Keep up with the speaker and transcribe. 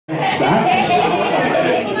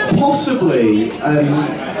that. Possibly,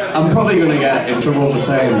 I'm probably going to get in trouble for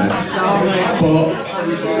saying this, but,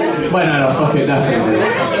 wait, no, fuck it, definitely.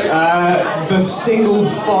 The single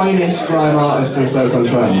finest grime artist in Stoke on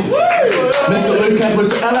Trent, Mr. Luke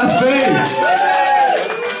Edwards, L.F.E.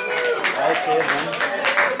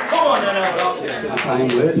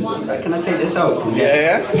 Kind words. Can I take this out?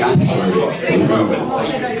 Yeah.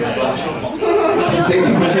 So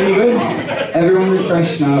good. Everyone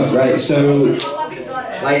refreshed now, right? So,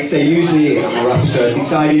 like I say, usually I'm a rapper, so I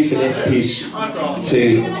decided for this piece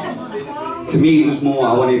for me it was more,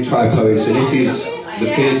 I wanted to try poetry, so this is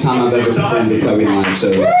the first time I've ever performed a poem line,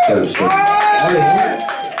 so don't stop.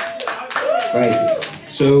 Right,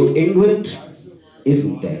 so England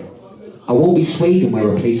isn't dead. I won't be swayed in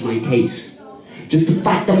where I place my case. Just the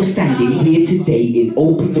fact that we're standing here today in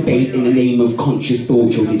open debate in the name of conscious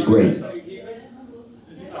thought shows it's great.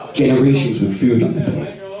 Generations with food on the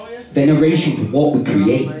plate. Veneration for what we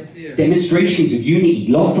create. Demonstrations of unity,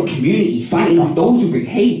 love for community, fighting off those who bring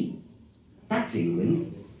hate. That's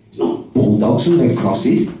England. It's not bulldogs and red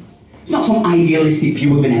crosses. It's not some idealistic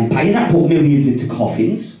view of an empire that put millions into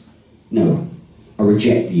coffins. No, I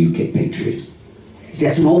reject the UKIP patriot. See,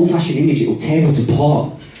 that's an old-fashioned image, it'll tear us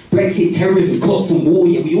apart. Brexit, terrorism, cuts and war,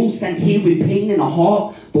 yet we all stand here with pain in our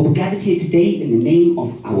heart, but we're gathered here today in the name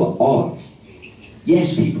of our art.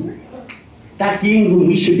 Yes, people, that's the England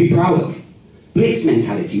we should be proud of. Blitz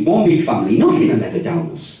mentality, one big family, nothing will ever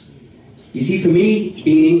down us. You see, for me,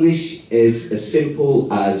 being English is as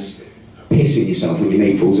simple as pissing yourself when your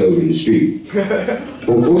mate falls over in the street,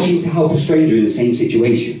 or rushing to help a stranger in the same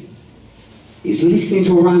situation. It's listening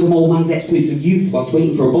to a random old man's exploits of youth whilst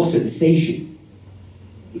waiting for a bus at the station.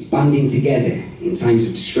 It's banding together in times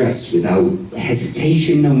of distress without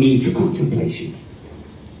hesitation, no need for contemplation.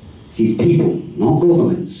 See, it's people, not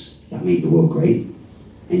governments, that make the world great.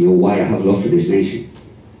 And you're why I have love for this nation.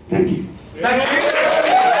 Thank you. Thank you.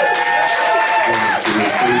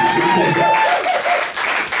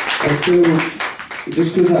 And so,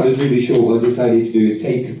 just because that was really short, what I decided to do is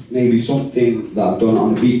take maybe something that I've done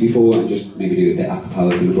on a beat before and just maybe do a bit a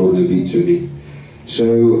cappella because I don't know beats with me.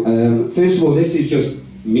 So, first of all, this is just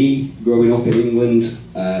me growing up in England,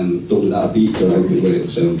 done without a beat, so I hope it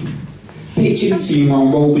works. So, picture the scene where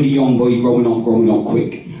I'm roll with a young boy growing up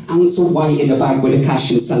quick. Ounce of white in a bag with the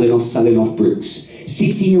cash and selling off bricks.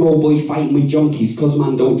 16-year-old boy fighting with junkies, cause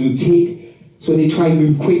man don't do tick. So they try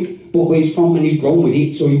move quick, but where he's from and he's grown with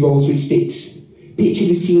it, so he rolls with sticks. Picture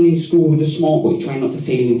the scene in school with a smart boy trying not to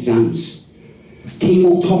fail exams. Came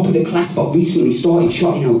up top of the class, but recently started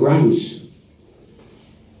shotting out grams.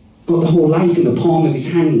 Got the whole life in the palm of his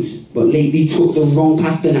hands, but lately took the wrong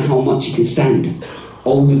path, don't know how much he can stand.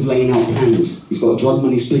 Olders laying out plans, he's got drug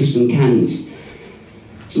money, spliffs and cans.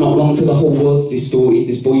 It's not long till the whole world's distorted,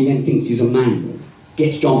 this boy then thinks he's a man.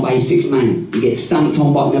 Gets jumped by a 6 man, he gets stamped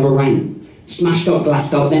on but never ran. Smashed up,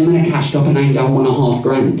 glassed up, then man I cashed up and I'm down 1.5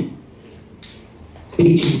 grand. Picture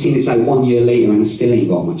the scene, it's like 1 year later and I still ain't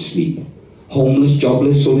got much sleep. Homeless,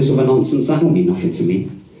 jobless, all this other nonsense, that don't mean nothing to me.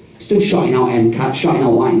 Still shouting out MCAT, shouting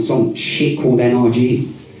out white in some shit called NRG.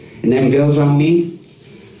 And them girls around me,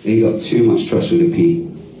 they got too much trust with a P.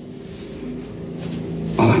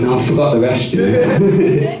 Oh no, I forgot the rest, dude.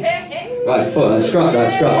 Right, fuck, scrap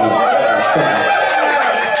that.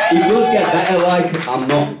 He does get better, like,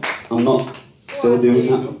 I'm not still doing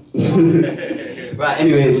that. Right,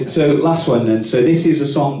 anyways, so last one then. So this is a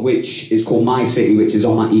song which is called My City, which is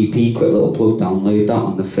on my EP. Quick little plug, download that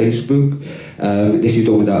on the Facebook. This is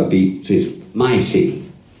done without a beat, so it's My City.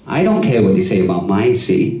 I don't care what they say about my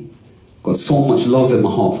city. Got so much love in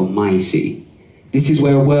my heart for my city. This is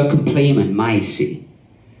where I work and play, man, my city.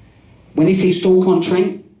 When they say Stoke on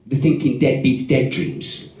Trent, they're thinking dead beats dead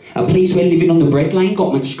dreams. A place where living on the breadline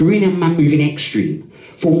got man screwing and man moving extreme.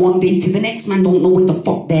 From one day to the next, man don't know where the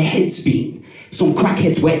fuck their head's been. Some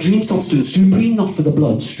crackhead's wet dream substance supreme, not for the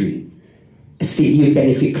bloodstream. A city of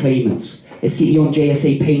benefit claimants. A city on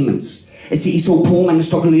JSA payments. A city so poor man the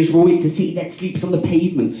struggle is raw. It's a city that sleeps on the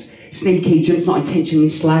pavements. Snake agents not intentionally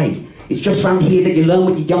sly. It's just round here that you learn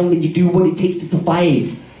when you're young and you do what it takes to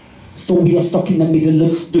survive. So we are stuck in the middle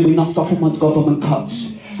of doing our stuff once government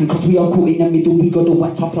cuts. And cause we are caught in the middle, we got to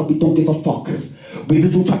wet tough like we don't give a fuck.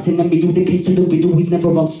 Rivers all trapped in the middle, the case to the riddle is never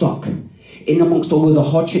unstuck. In amongst all of the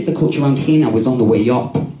hardship, the culture around here now is on the way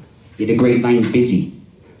up. Yeah, the grapevine's busy.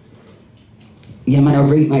 Yeah man, I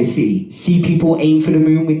rate my city. See people aim for the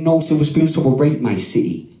moon with no silver spoon, so I'll rate my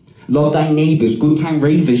city. Love thy neighbours, good time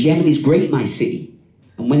ravers, yeah man, it's great my city.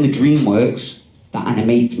 And when the dream works, that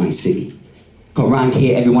animates my city. Cause around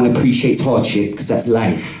here everyone appreciates hardship, cause that's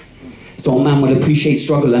life. So a man will appreciate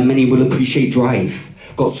struggle and many will appreciate drive.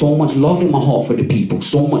 Got so much love in my heart for the people,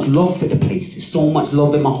 so much love for the places, so much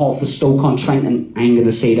love in my heart for Stoke-on-Trent, and I ain't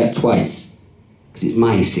gonna say that twice, because it's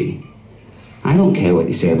my city. I don't care what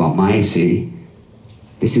they say about my city.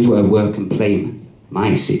 This is where I work and play, man.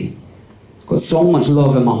 My city. Got so much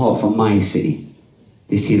love in my heart for my city.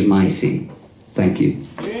 This is my city. Thank you.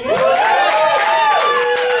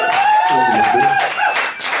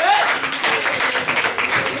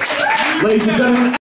 Ladies and gentlemen,